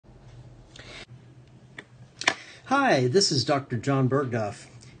Hi, this is Dr. John Bergdorf.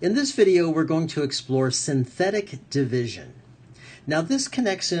 In this video, we're going to explore synthetic division. Now, this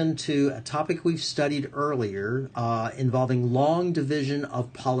connects into a topic we've studied earlier involving long division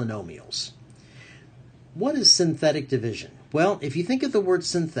of polynomials. What is synthetic division? Well, if you think of the word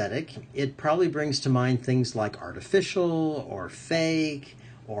synthetic, it probably brings to mind things like artificial or fake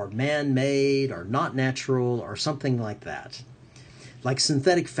or man-made or not natural or something like that. Like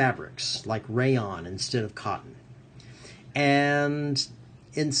synthetic fabrics, like rayon instead of cotton. And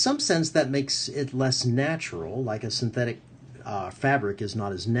in some sense, that makes it less natural, like a synthetic fabric is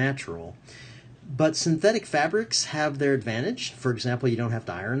not as natural. But synthetic fabrics have their advantage. For example, you don't have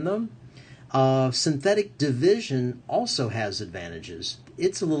to iron them. Synthetic division also has advantages.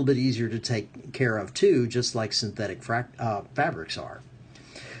 It's a little bit easier to take care of too, just like synthetic fabrics are.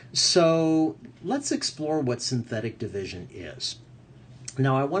 So let's explore what synthetic division is.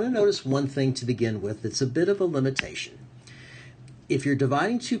 Now, I want to notice one thing to begin with that's a bit of a limitation. If you're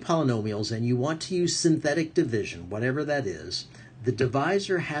dividing two polynomials and you want to use synthetic division, whatever that is, the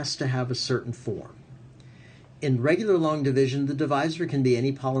divisor has to have a certain form. In regular long division, the divisor can be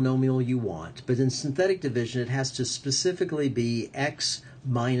any polynomial you want, but in synthetic division, it has to specifically be x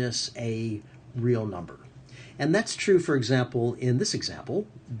minus a real number. And that's true, for example, in this example,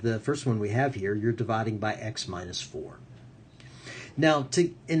 the first one we have here, you're dividing by x minus 4. Now,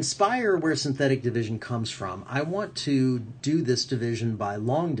 to inspire where synthetic division comes from, I want to do this division by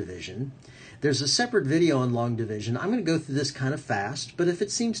long division. There's a separate video on long division. I'm going to go through this kind of fast, but if it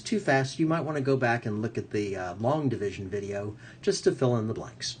seems too fast, you might want to go back and look at the long division video just to fill in the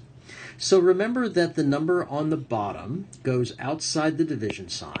blanks. So remember that the number on the bottom goes outside the division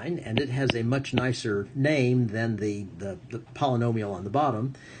sign, and it has a much nicer name than the polynomial on the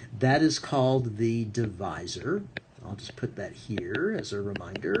bottom. That is called the divisor. I'll just put that here as a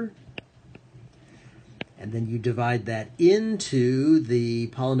reminder. And then you divide that into the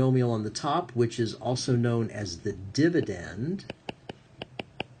polynomial on the top, which is also known as the dividend.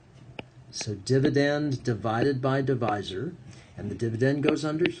 So dividend divided by divisor. And the dividend goes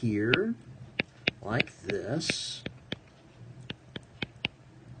under here, like this.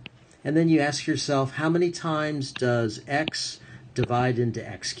 And then you ask yourself, how many times does x divide into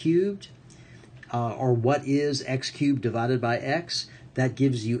x cubed? Or what is x cubed divided by x? That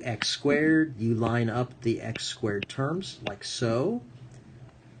gives you x squared. You line up the x squared terms like so.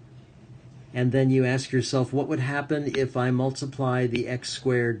 And then you ask yourself, what would happen if I multiply the x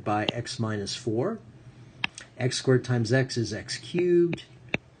squared by x minus 4? X squared times x is x cubed.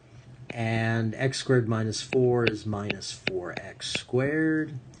 And x squared minus 4 is minus 4x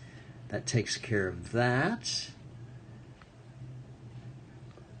squared. That takes care of that.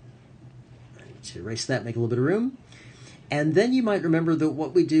 To erase that, make a little bit of room. And then you might remember that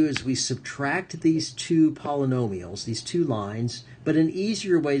what we do is we subtract these two polynomials, these two lines, but an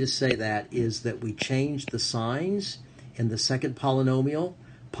easier way to say that is that we change the signs in the second polynomial,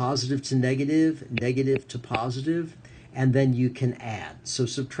 positive to negative, negative to positive, and then you can add. So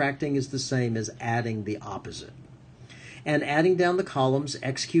subtracting is the same as adding the opposite. And adding down the columns,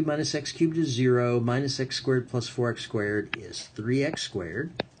 x cubed minus x cubed is 0, minus x squared plus 4x squared is 3x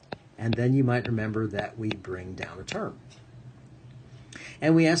squared. And then you might remember that we bring down a term.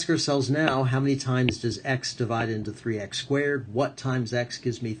 And we ask ourselves now, how many times does x divide into 3x squared? What times x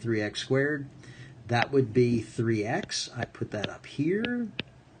gives me 3x squared? That would be 3x. I put that up here.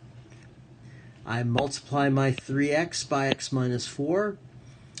 I multiply my 3x by x minus 4,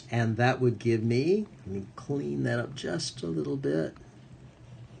 and that would give me, let me clean that up just a little bit.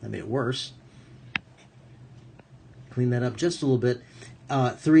 That made it worse. Clean that up just a little bit.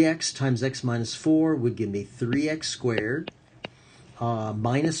 3x times x minus 4 would give me 3x squared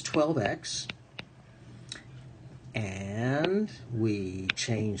minus 12x. And we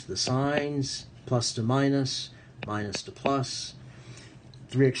change the signs, plus to minus, minus to plus.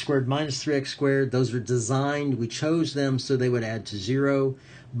 3x squared minus 3x squared, those are designed, we chose them so they would add to 0.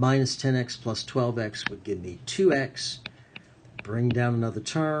 Minus 10x plus 12x would give me 2x. Bring down another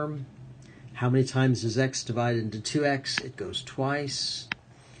term. How many times does x divide into 2x? It goes twice.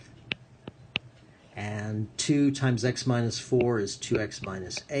 And 2 times x minus 4 is 2x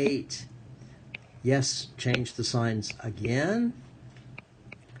minus 8. Yes, change the signs again.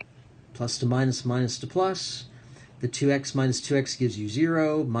 Plus to minus, minus to plus. The 2x minus 2x gives you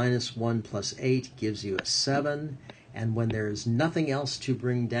 0. Minus 1 plus 8 gives you a 7. And when there is nothing else to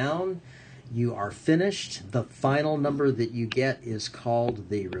bring down, you are finished. The final number that you get is called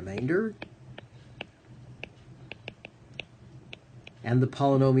the remainder. And the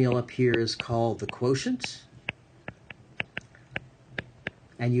polynomial up here is called the quotient.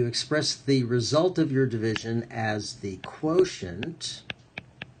 and you express the result of your division as the quotient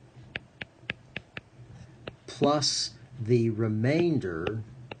plus the remainder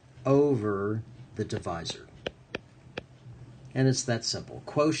over the divisor. And it's that simple.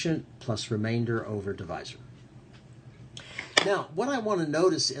 Quotient plus remainder over divisor. Now, what I want to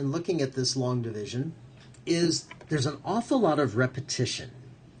notice in looking at this long division is there's an awful lot of repetition.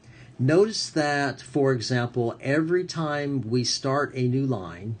 Notice that, for example, every time we start a new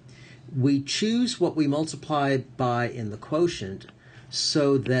line, we choose what we multiply by in the quotient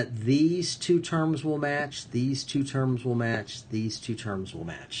so that these two terms will match, these two terms will match, these two terms will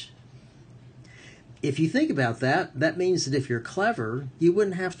match. If you think about that, that means that if you're clever, you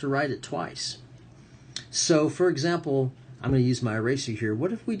wouldn't have to write it twice. So, for example, I'm going to use my eraser here.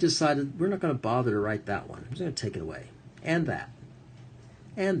 What if we decided we're not going to bother to write that one? I'm just going to take it away. And that.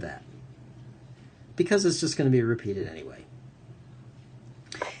 And that. Because it's just going to be repeated anyway.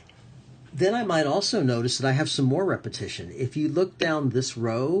 Then I might also notice that I have some more repetition. If you look down this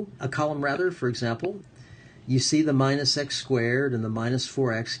row, a column rather, for example, you see the minus x squared and the minus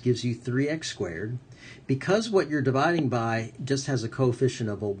 4x gives you 3x squared. Because what you're dividing by just has a coefficient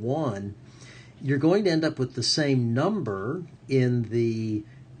of a 1, you're going to end up with the same number in the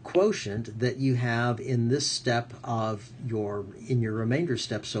quotient that you have in this step of your remainder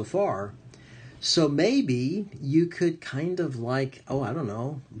step so far. So maybe you could kind of like, oh, I don't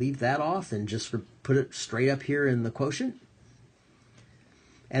know, leave that off and just put it straight up here in the quotient.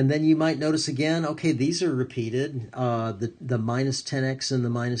 And then you might notice again, okay, these are repeated, the minus 10x and the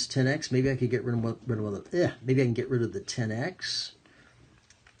minus 10x. Maybe I could get rid of maybe I can get rid of the 10x.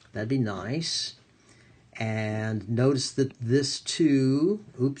 That'd be nice. And notice that this 2,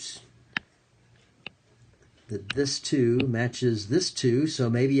 that this 2 matches this 2, so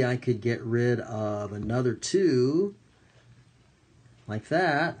maybe I could get rid of another 2, like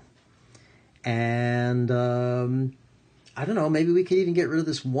that. And I don't know, maybe we could even get rid of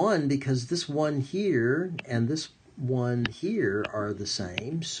this 1 because this 1 here and this 1 here are the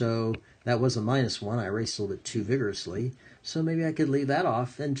same. So that was a minus 1. I erased a little bit too vigorously. So maybe I could leave that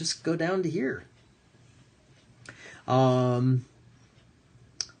off and just go down to here.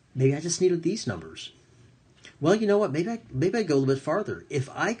 Maybe I just needed these numbers. Well, you know what? Maybe I go a little bit farther. If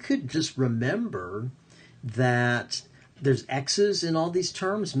I could just remember that there's x's in all these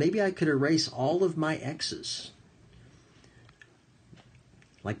terms, maybe I could erase all of my x's.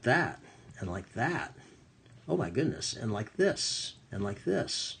 Like that, and like that. Oh my goodness, and like this, and like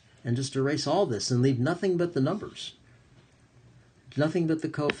this. And just erase all this and leave nothing but the numbers. Nothing but the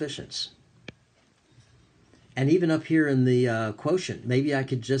coefficients. And even up here in the quotient, maybe I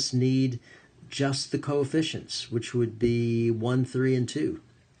could just need just the coefficients, which would be 1, 3, and 2.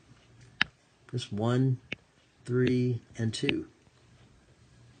 Just 1, 3, and 2.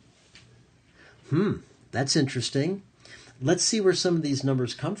 That's interesting. Let's see where some of these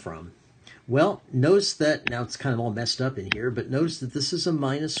numbers come from. Well, notice that, now it's kind of all messed up in here, but notice that this is a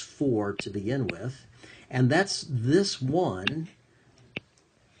minus 4 to begin with, and that's this 1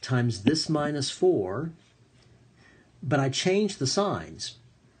 times this minus 4, but I changed the signs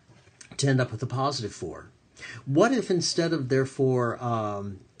to end up with a positive 4. What if instead of, therefore,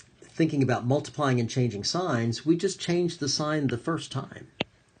 thinking about multiplying and changing signs, we just changed the sign the first time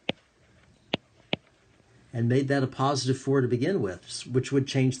and made that a positive 4 to begin with, which would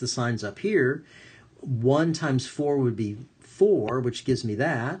change the signs up here. 1 times 4 would be 4, which gives me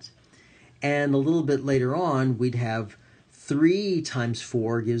that. And a little bit later on, we'd have 3 times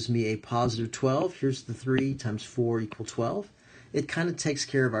 4 gives me a positive 12. Here's the 3 times 4 equal 12. It kind of takes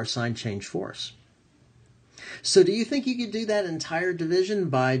care of our sign change for us. So do you think you could do that entire division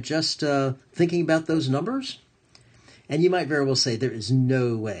by just thinking about those numbers? And you might very well say, there is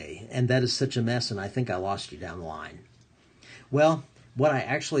no way, and that is such a mess, and I think I lost you down the line. Well, what I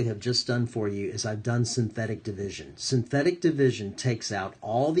actually have just done for you is I've done synthetic division. Synthetic division takes out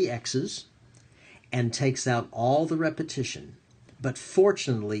all the x's and takes out all the repetition. But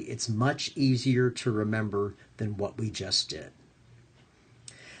fortunately, it's much easier to remember than what we just did.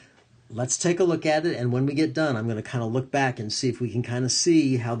 Let's take a look at it, and when we get done, I'm going to kind of look back and see if we can kind of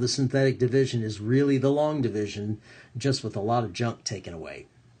see how the synthetic division is really the long division, just with a lot of junk taken away.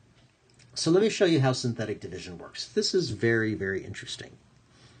 So let me show you how synthetic division works. This is very, very interesting.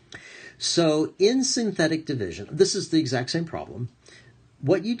 So in synthetic division, this is the exact same problem.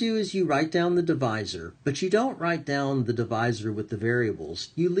 What you do is you write down the divisor, but you don't write down the divisor with the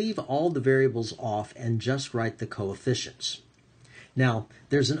variables. You leave all the variables off and just write the coefficients. Now,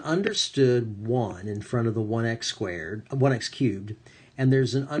 there's an understood 1 in front of the 1x cubed, and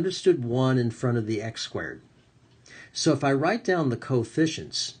there's an understood 1 in front of the x squared. So if I write down the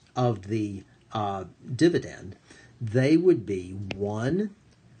coefficients of the dividend, they would be 1,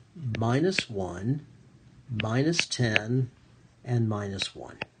 minus 1, minus 10, and minus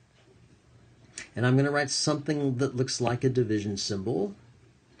 1. And I'm going to write something that looks like a division symbol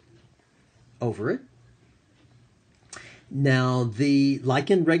over it. Now, like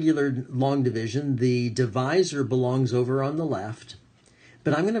in regular long division, the divisor belongs over on the left,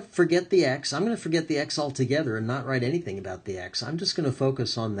 but I'm going to forget the x. I'm going to forget the x altogether and not write anything about the x. I'm just going to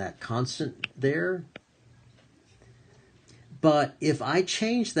focus on that constant there. But if I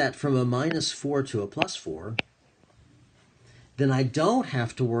change that from a minus 4 to a plus 4, then I don't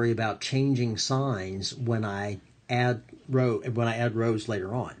have to worry about changing signs when I add rows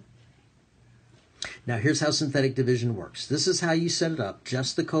later on. Now here's how synthetic division works. This is how you set it up.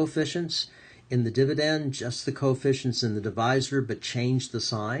 Just the coefficients in the dividend, just the coefficients in the divisor, but change the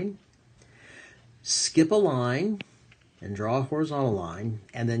sign. Skip a line and draw a horizontal line,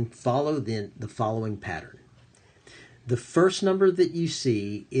 and then follow the following pattern. The first number that you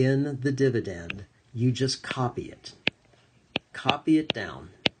see in the dividend, you just copy it. Copy it down,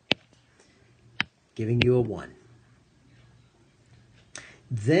 giving you a 1.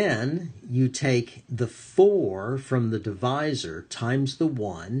 Then you take the 4 from the divisor times the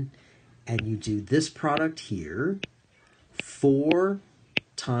 1, and you do this product here, 4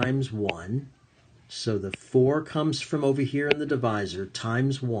 times 1. So the 4 comes from over here in the divisor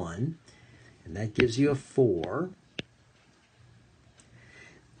times 1, and that gives you a 4.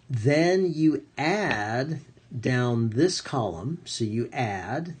 Then you add down this column, so you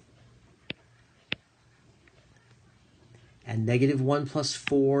add, and negative 1 plus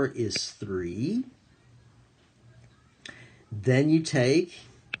 4 is 3. Then you take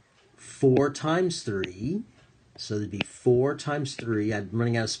 4 times 3, so there'd be 4 times 3. I'm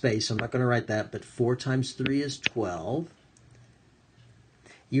running out of space, so I'm not going to write that, but 4 times 3 is 12.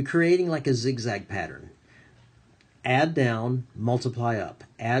 You're creating like a zigzag pattern. Add down, multiply up.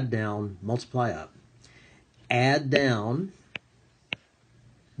 Add down, multiply up. Add down,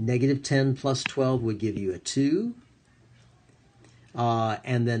 negative 10 plus 12 would give you a 2.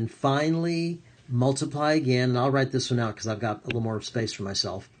 And then finally, multiply again, and I'll write this one out because I've got a little more space for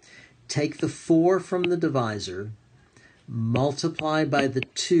myself. Take the 4 from the divisor, multiply by the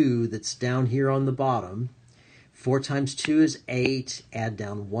 2 that's down here on the bottom. 4 times 2 is 8. Add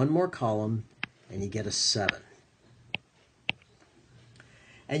down one more column, and you get a 7.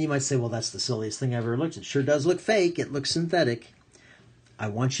 And you might say, well, that's the silliest thing I've ever looked at. It sure does look fake. It looks synthetic. I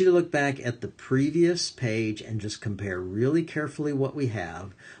want you to look back at the previous page and just compare really carefully what we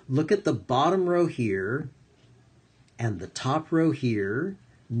have. Look at the bottom row here and the top row here.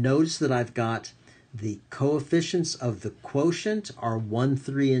 Notice that I've got the coefficients of the quotient are 1,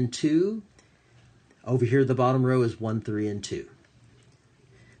 3, and 2. Over here, the bottom row is 1, 3, and 2.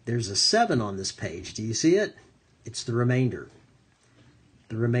 There's a 7 on this page. Do you see it? It's the remainder.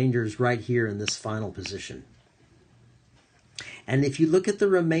 The remainder is right here in this final position. And if you look at the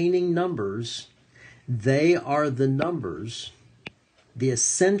remaining numbers, they are the numbers, the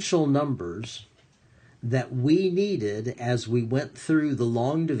essential numbers that we needed as we went through the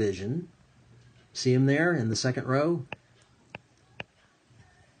long division. See them there in the second row?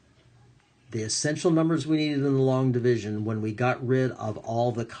 The essential numbers we needed in the long division when we got rid of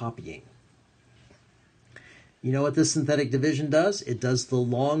all the copying. You know what this synthetic division does? It does the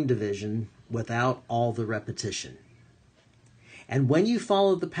long division without all the repetition. And when you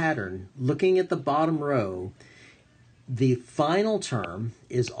follow the pattern, looking at the bottom row, the final term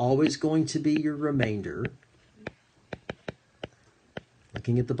is always going to be your remainder.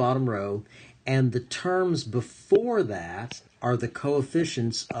 Looking at the bottom row, and the terms before that are the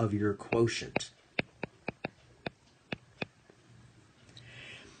coefficients of your quotient.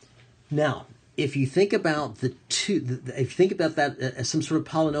 Now, if you think about if you think about that as some sort of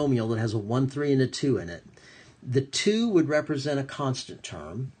polynomial that has a 1, 3, and a 2 in it, the 2 would represent a constant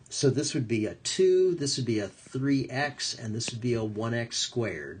term. So this would be a 2, this would be a 3x, and this would be a 1x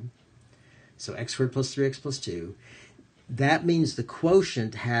squared. So x squared plus 3x plus 2. That means the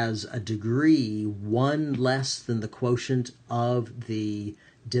quotient has a degree 1 less than the quotient of the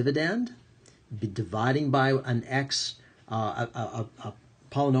dividend. Be dividing by an x, a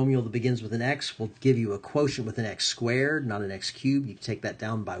polynomial that begins with an x will give you a quotient with an x squared, not an x cubed. You can take that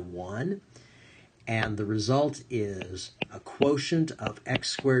down by 1. And the result is a quotient of x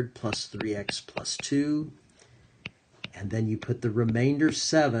squared plus 3x plus 2. And then you put the remainder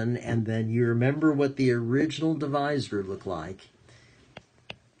 7, and then you remember what the original divisor looked like.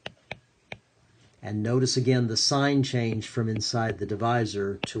 And notice again the sign change from inside the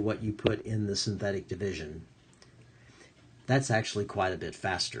divisor to what you put in the synthetic division. that's actually quite a bit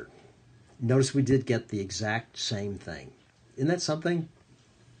faster. Notice we did get the exact same thing. Isn't that something?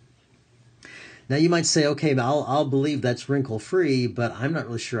 Now you might say, okay, I'll believe that's wrinkle-free, but I'm not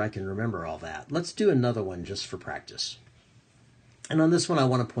really sure I can remember all that. Let's do another one just for practice. And on this one, I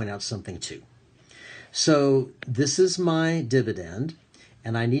want to point out something too. So this is my dividend,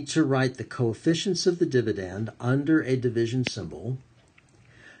 and I need to write the coefficients of the dividend under a division symbol.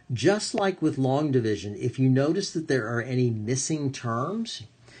 Just like with long division, if you notice that there are any missing terms,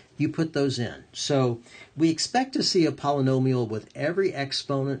 you put those in. So we expect to see a polynomial with every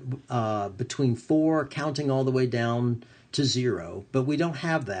exponent between 4, counting all the way down to 0, but we don't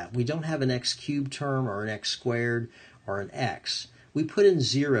have that. We don't have an x cubed term or an x squared or an x. We put in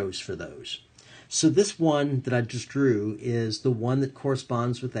zeros for those. So this one that I just drew is the one that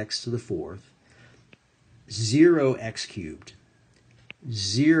corresponds with x to the 4th, 0x cubed,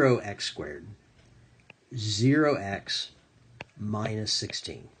 0x squared, 0x minus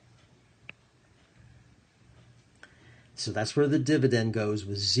 16. So that's where the dividend goes,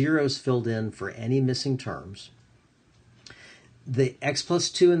 with zeros filled in for any missing terms. The x plus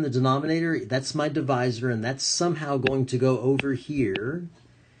 2 in the denominator, that's my divisor, and that's somehow going to go over here.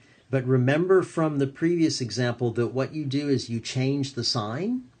 But remember from the previous example that what you do is you change the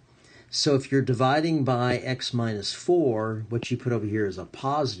sign. So if you're dividing by x minus 4, what you put over here is a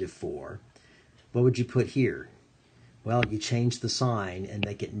positive 4. What would you put here? Well, you change the sign and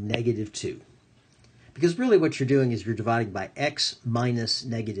make it negative 2. Because really what you're doing is you're dividing by x minus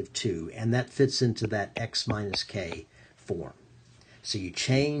negative 2, and that fits into that x minus k form. So you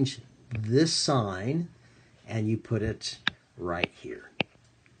change this sign, and you put it right here.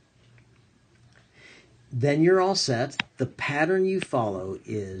 Then you're all set. The pattern you follow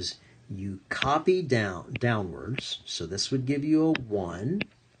is you copy downwards, so this would give you a 1.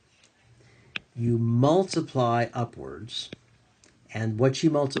 You multiply upwards, and what you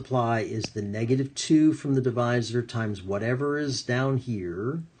multiply is the negative 2 from the divisor times whatever is down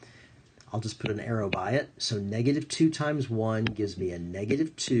here. I'll just put an arrow by it. So negative 2 times 1 gives me a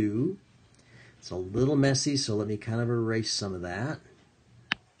negative 2. It's a little messy, so let me kind of erase some of that.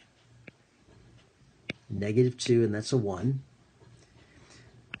 Negative 2, and that's a 1.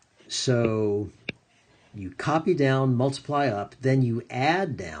 So you copy down, multiply up, then you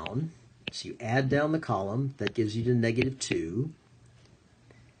add down. So you add down the column. That gives you the negative 2.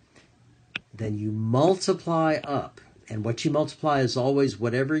 Then you multiply up. And what you multiply is always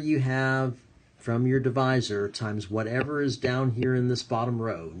whatever you have from your divisor times whatever is down here in this bottom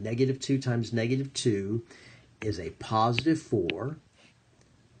row. Negative 2 times negative 2 is a positive 4.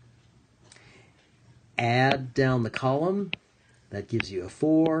 Add down the column. That gives you a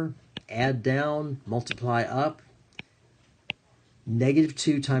 4. Add down, multiply up. Negative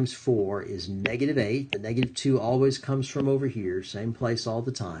 2 times 4 is negative 8. The negative 2 always comes from over here, same place all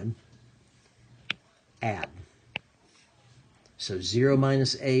the time. Add. So 0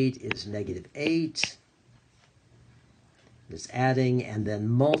 minus 8 is negative 8. It's adding, and then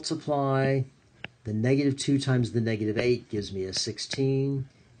multiply. The negative 2 times the negative 8 gives me a 16.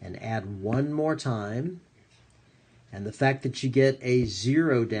 And add one more time. And the fact that you get a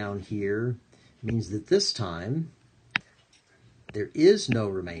 0 down here means that this time there is no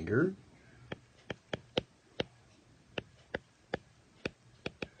remainder.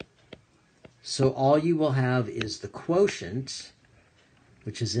 So all you will have is the quotient,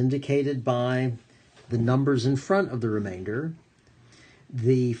 which is indicated by the numbers in front of the remainder.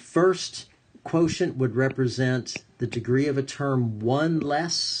 The first quotient would represent the degree of a term 1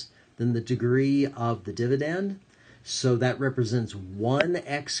 less than the degree of the dividend. So that represents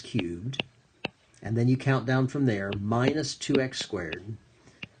 1x cubed. And then you count down from there, minus 2x squared,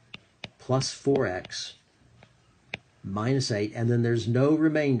 plus 4x, minus 8. And then there's no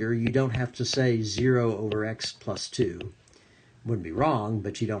remainder. You don't have to say 0 over x plus 2. Wouldn't be wrong,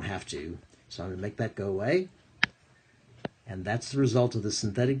 but you don't have to. So I'm going to make that go away. And that's the result of the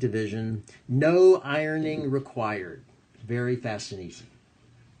synthetic division. No ironing required. Very fast and easy.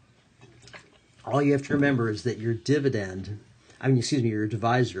 All you have to remember is that your your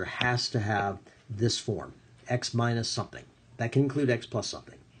divisor has to have this form, x minus something. That can include x plus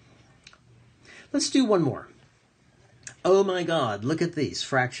something. Let's do one more. Oh my God, look at these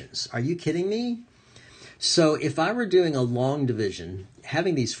fractions. Are you kidding me? So if I were doing a long division,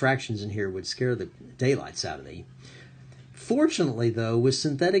 having these fractions in here would scare the daylights out of me. Fortunately, though, with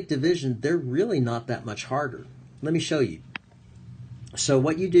synthetic division, they're really not that much harder. Let me show you. So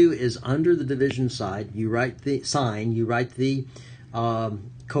what you do is under the division side, you write the sign, you write the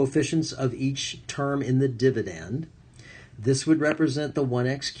coefficients of each term in the dividend. This would represent the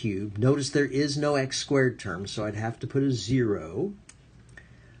 1x cubed. Notice there is no x squared term, so I'd have to put a 0.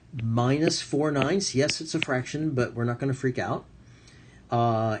 Minus 4/9. Yes, it's a fraction, but we're not going to freak out.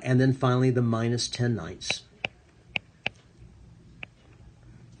 And then finally the minus 10/9.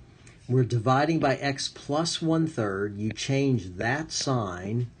 We're dividing by x plus 1/3. You change that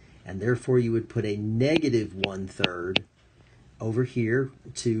sign, and therefore you would put a negative 1/3 over here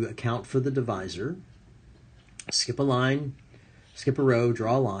to account for the divisor. Skip a line, skip a row,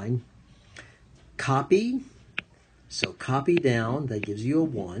 draw a line. Copy. So copy down, that gives you a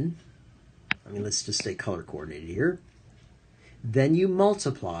 1. Let's just stay color coordinated here. Then you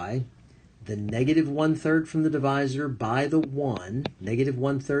multiply the negative 1/3 from the divisor by the 1. Negative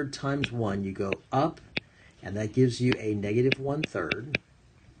 1/3 times 1, you go up, and that gives you a negative 1/3.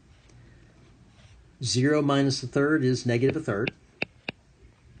 0 minus a third is negative a third.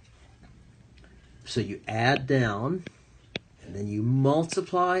 So you add down, and then you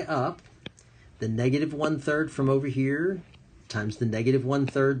multiply up the negative 1/3 from over here times the negative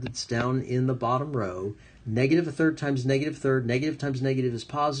 1/3 that's down in the bottom row. Negative a third times negative third. Negative times negative is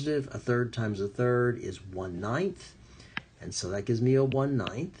positive. A third times a third is 1/9. And so that gives me a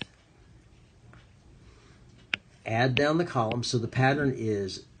 1/9. Add down the column. So the pattern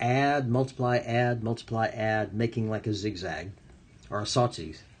is add, multiply, add, making like a zigzag or a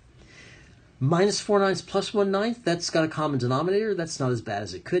sawtooth. Minus 4/9 plus 1/9, that's got a common denominator. That's not as bad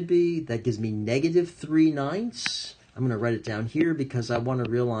as it could be. That gives me negative 3/9. I'm going to write it down here because I want to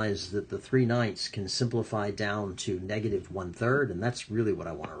realize that the 3/9 can simplify down to negative 1/3, and that's really what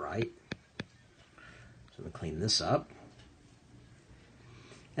I want to write. So I'm going to clean this up.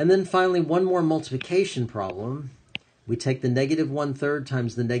 And then finally, one more multiplication problem. We take the negative 1/3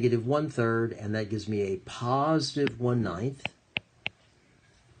 times the negative 1/3, and that gives me a positive 1/9.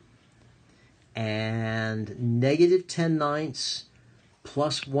 And negative 10/9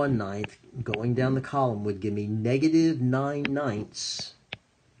 plus 1/9 going down the column would give me negative 9/9,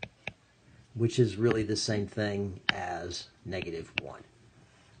 which is really the same thing as negative 1.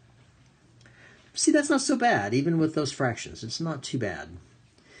 See, that's not so bad, even with those fractions. It's not too bad.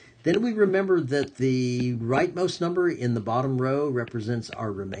 Then we remember that the rightmost number in the bottom row represents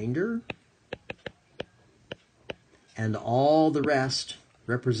our remainder, and all the rest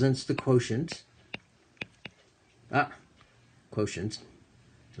represents the quotient. Quotient.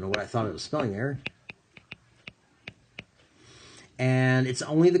 I don't know what I thought it was spelling there. And it's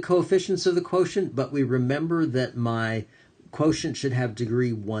only the coefficients of the quotient, but we remember that my quotient should have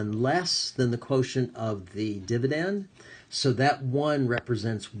degree 1 less than the quotient of the dividend. So that 1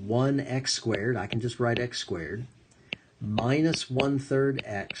 represents 1x squared. I can just write x squared. Minus 1/3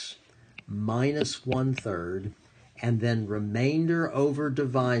 x minus 1/3. And then remainder over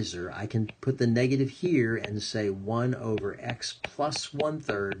divisor, I can put the negative here and say 1 over x plus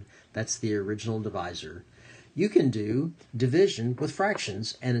 1/3. That's the original divisor. You can do division with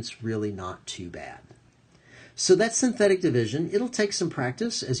fractions, and it's really not too bad. So that's synthetic division. It'll take some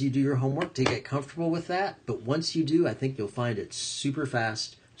practice as you do your homework to get comfortable with that. But once you do, I think you'll find it super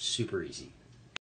fast, super easy.